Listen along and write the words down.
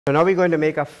So now we're going to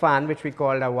make a fan which we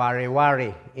call the wari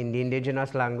wari. In the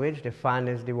indigenous language, the fan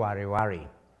is the wari wari.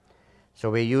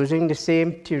 So we're using the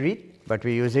same tirit, but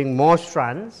we're using more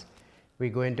strands.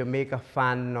 We're going to make a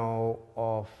fan now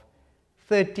of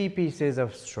 30 pieces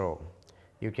of straw.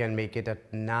 You can make it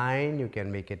at 9, you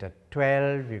can make it at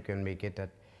 12, you can make it at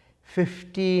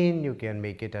 15, you can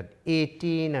make it at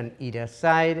 18 on either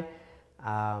side,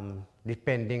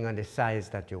 depending on the size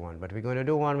that you want. But we're going to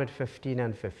do one with 15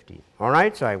 and 15. All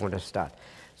right, so I'm going to start.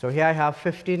 So here I have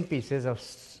 15 pieces of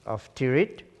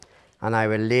tirit, and I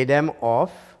will lay them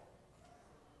off.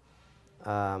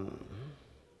 I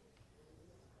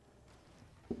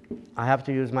have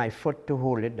to use my foot to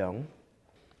hold it down.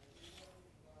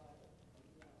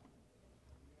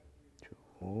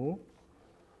 2,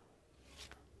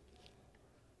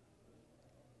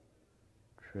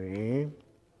 3,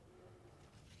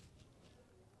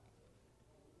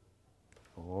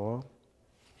 4,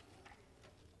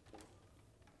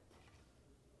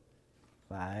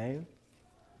 5,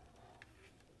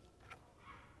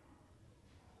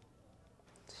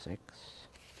 6,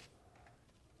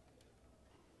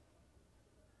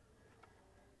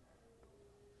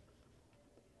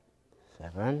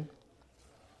 7,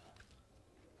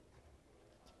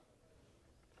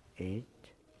 8,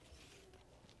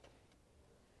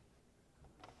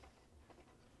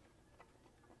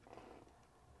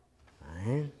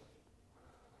 9,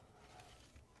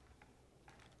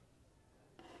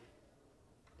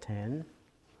 10,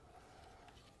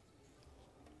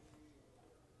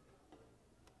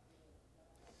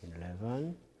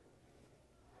 11,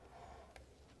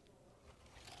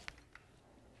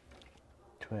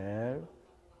 12,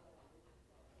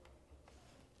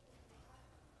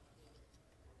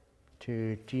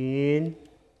 13,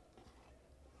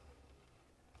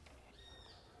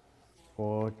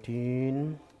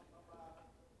 14,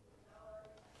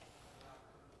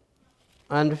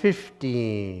 and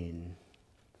 15.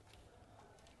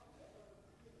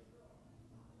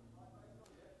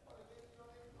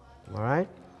 All right,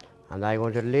 and I'm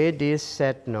going to lay this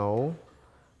set now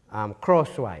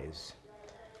crosswise.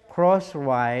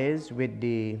 Crosswise with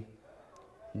the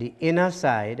inner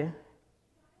side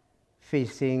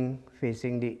facing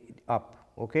the up.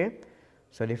 Okay,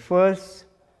 so the first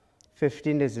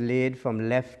 15 is laid from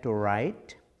left to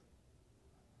right.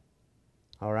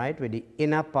 All right, with the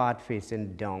inner part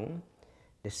facing down.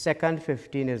 The second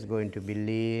 15 is going to be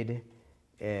laid,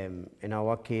 in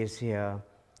our case here,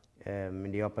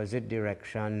 in the opposite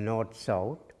direction,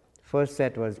 north-south. First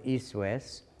set was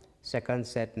east-west, second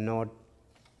set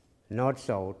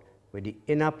north-south, with the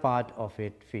inner part of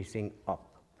it facing up.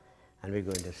 And we're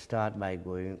going to start by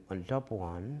going on top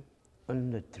 1,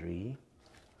 under 3,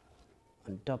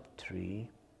 on top 3,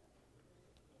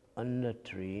 under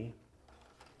 3,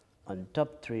 on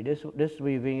top 3. This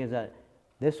weaving is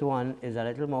this one is a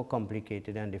little more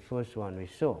complicated than the first one we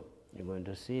saw. You're going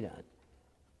to see that.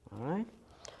 All right.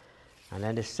 And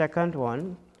then the second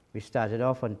one, we started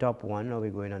off on top 1, now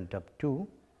we're going on top 2,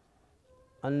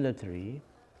 under 3,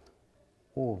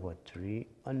 over 3,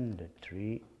 under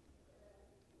 3,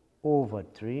 over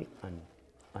 3, and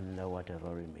under whatever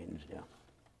remains there.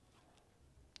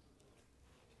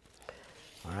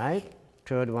 All right,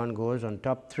 third one goes on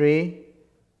top 3,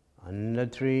 under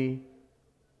 3,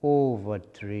 over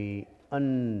 3,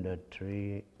 under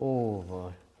 3,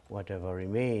 over whatever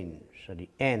remains, so the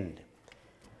end.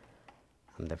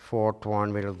 And the fourth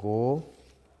one will go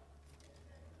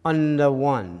under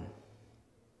 1.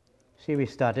 See, we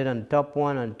started on top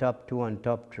 1, on top 2, on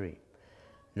top 3.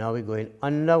 Now we're going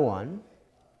under 1,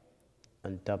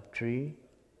 on top 3,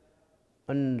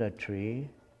 under 3,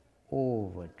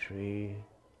 over 3,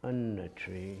 under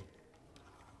 3.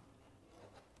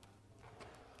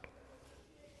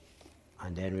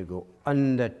 And then we go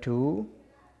under 2,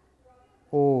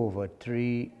 over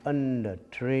 3, under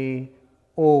 3,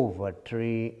 over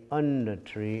 3, under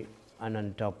 3, and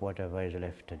on top whatever is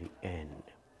left to the end.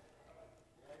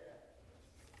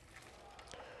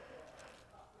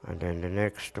 And then the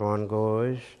next one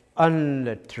goes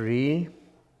under 3,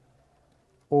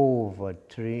 over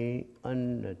 3,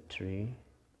 under 3,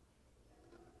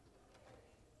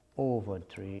 over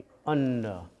 3,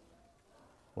 under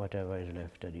whatever is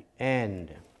left at the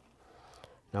end.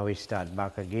 Now we start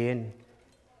back again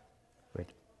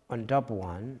with on top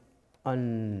 1,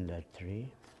 under 3,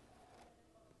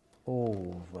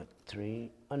 over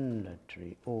 3, under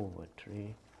 3, over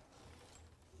 3.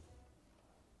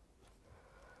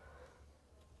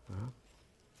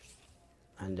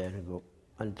 And then go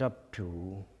on top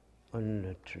 2,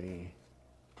 under 3,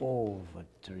 over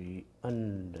 3,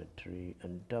 under 3,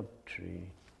 and top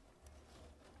 3,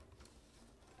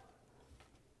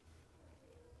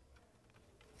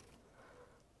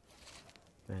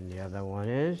 and the other one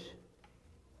is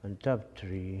on top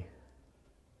 3,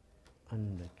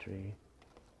 under 3,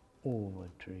 over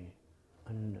 3,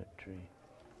 under 3,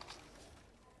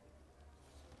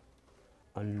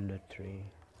 under 3,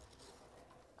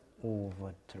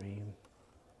 over 3,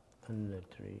 under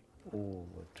 3,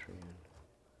 over 3.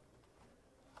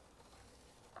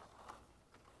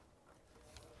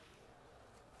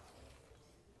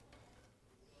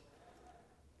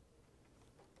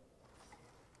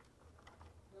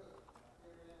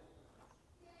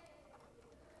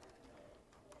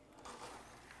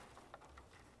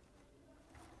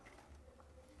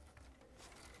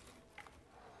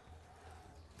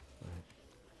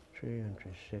 Three and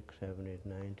 3, 6, 7, 8,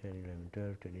 9, 10, 11,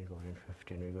 12, 13, 14,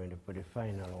 15. We're going to put the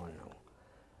final one now.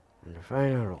 And the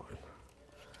final one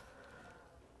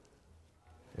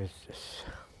is this.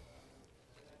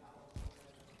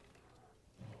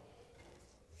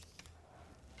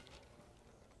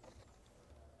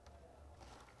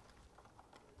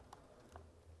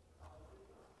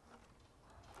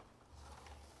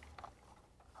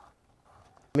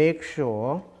 Make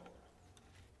sure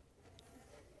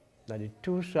that the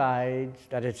two sides,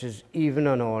 that it is even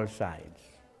on all sides.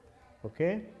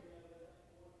 Okay?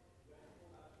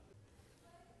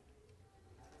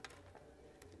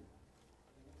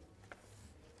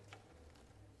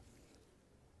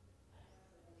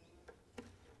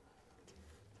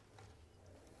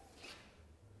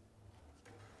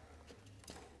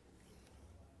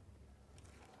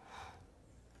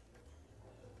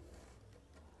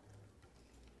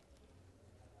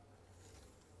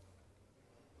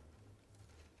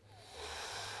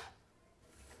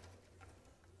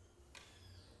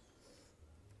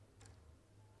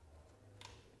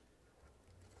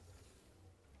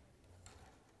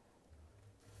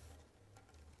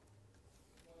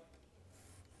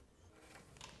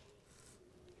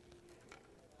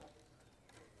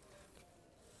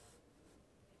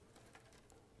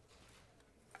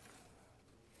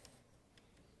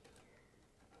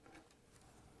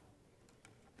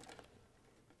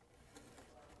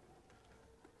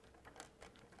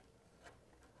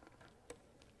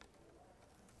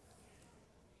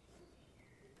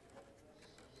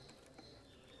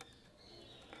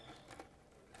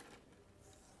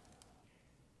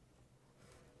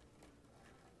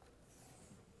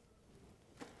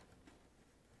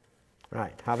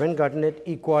 Right, having gotten it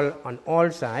equal on all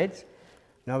sides,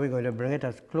 now we're going to bring it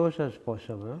as close as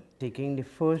possible. Taking the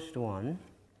first one,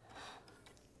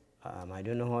 I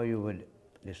don't know how you would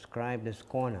describe this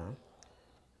corner,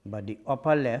 but the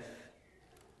upper left,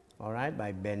 all right,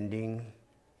 by bending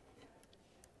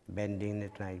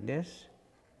it like this.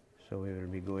 So we will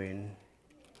be going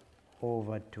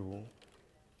over 2,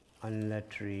 under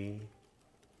 3,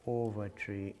 over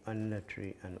 3, under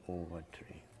 3, and over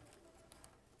 3.